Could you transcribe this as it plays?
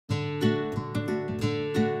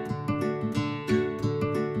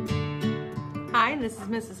this is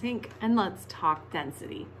Mrs. Hink, and let's talk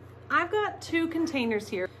density. I've got 2 containers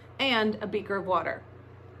here and a beaker of water.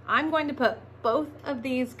 I'm going to put both of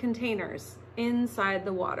these containers inside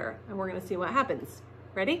the water, and we're going to see what happens.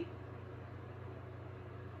 Ready?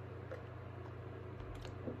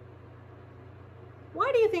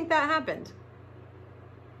 Why do you think that happened?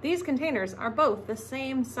 These containers are both the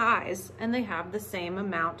same size and they have the same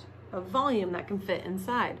amount of volume that can fit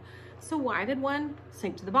inside. So why did one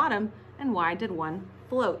sink to the bottom and why did one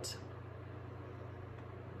float?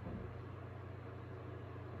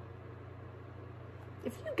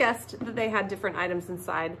 If you guessed that they had different items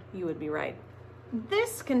inside, you would be right.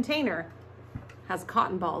 This container has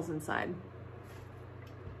cotton balls inside.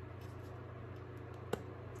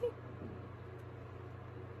 See?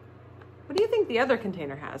 What do you think the other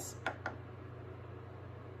container has?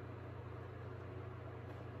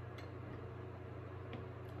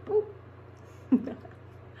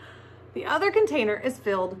 The other container is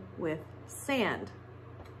filled with sand.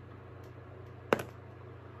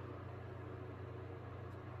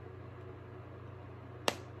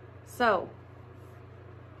 So,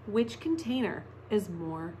 which container is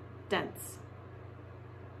more dense?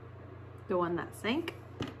 The one that sank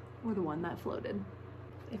or the one that floated?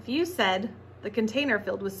 If you said the container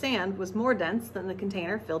filled with sand was more dense than the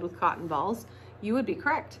container filled with cotton balls, you would be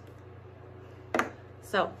correct.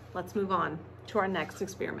 So let's move on to our next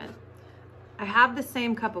experiment. I have the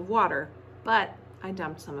same cup of water, but I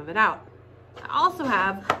dumped some of it out. I also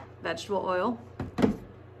have vegetable oil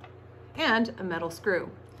and a metal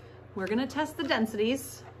screw. We're gonna test the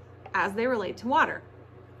densities as they relate to water.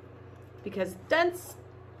 Because dense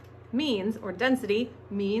means, or density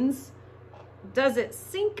means, does it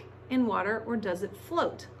sink in water or does it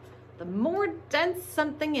float? The more dense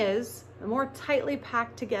something is, the more tightly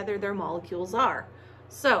packed together their molecules are.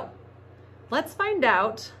 So let's find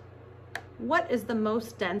out what is the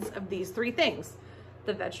most dense of these 3 things: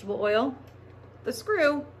 the vegetable oil, the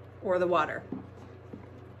screw, or the water.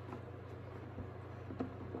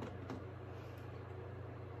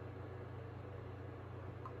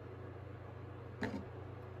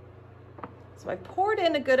 So I poured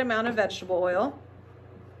in a good amount of vegetable oil.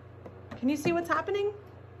 Can you see what's happening?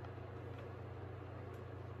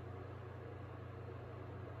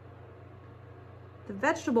 The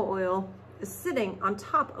vegetable oil is sitting on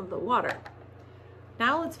top of the water.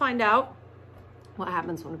 Now let's find out what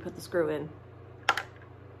happens when we put the screw in.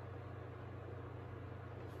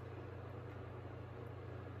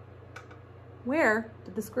 Where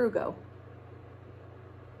did the screw go?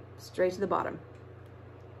 Straight to the bottom.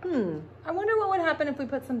 I wonder what would happen if we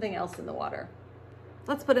put something else in the water.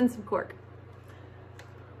 Let's put in some cork.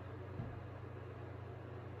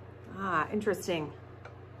 Ah, interesting.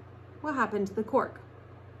 What happened to the cork?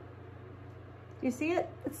 Do you see it?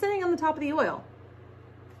 It's sitting on the top of the oil.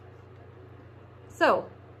 So,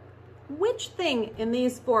 which thing in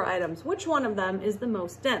these 4 items, which one of them is the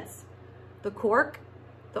most dense? The cork,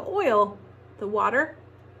 the oil, the water,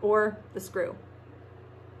 or the screw?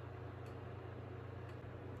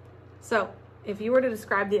 So, if you were to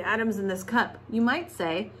describe the atoms in this cup, you might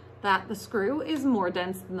say that the screw is more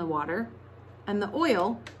dense than the water, and the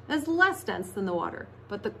oil is less dense than the water,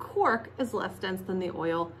 but the cork is less dense than the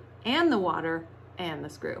oil and the water and the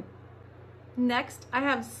screw. Next, I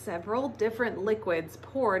have several different liquids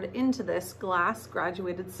poured into this glass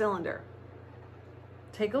graduated cylinder.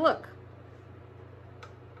 Take a look.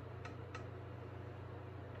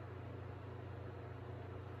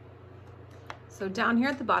 So down here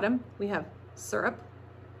at the bottom, we have syrup.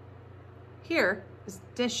 Here is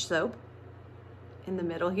dish soap. In the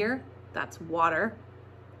middle here, that's water.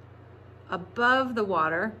 Above the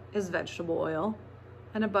water is vegetable oil,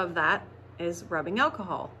 and above that is rubbing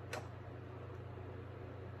alcohol.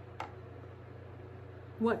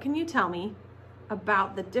 What can you tell me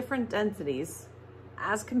about the different densities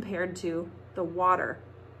as compared to the water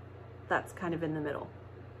that's kind of in the middle?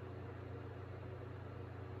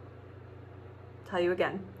 Tell you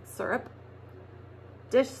again: syrup,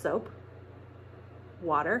 dish soap,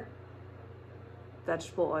 water,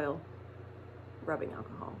 vegetable oil, rubbing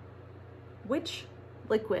alcohol. Which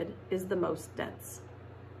liquid is the most dense?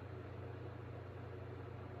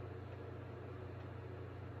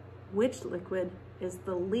 Which liquid is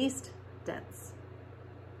the least dense?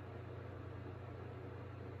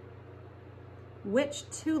 Which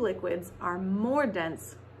 2 liquids are more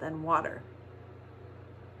dense than water?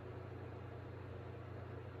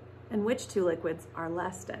 And which 2 liquids are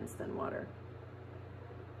less dense than water?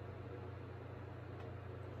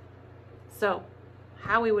 So,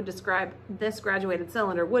 how we would describe this graduated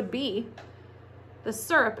cylinder would be: the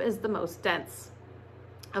syrup is the most dense.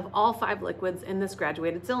 of all 5 liquids in this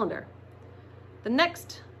graduated cylinder. The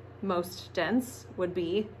next most dense would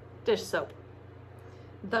be dish soap.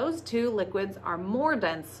 Those 2 liquids are more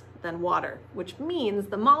dense than water, which means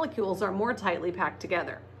the molecules are more tightly packed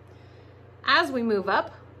together. As we move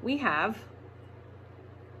up, we have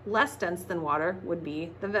less dense than water would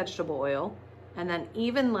be the vegetable oil, and then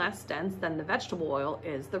even less dense than the vegetable oil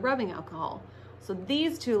is the rubbing alcohol. So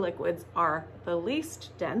these 2 liquids are the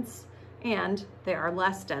least dense, and they are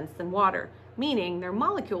less dense than water, meaning their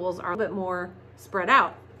molecules are a bit more spread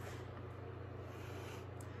out.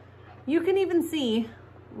 You can even see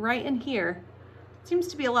right in here, seems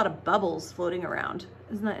to be a lot of bubbles floating around.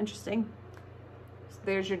 Isn't that interesting? So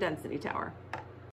there's your density tower.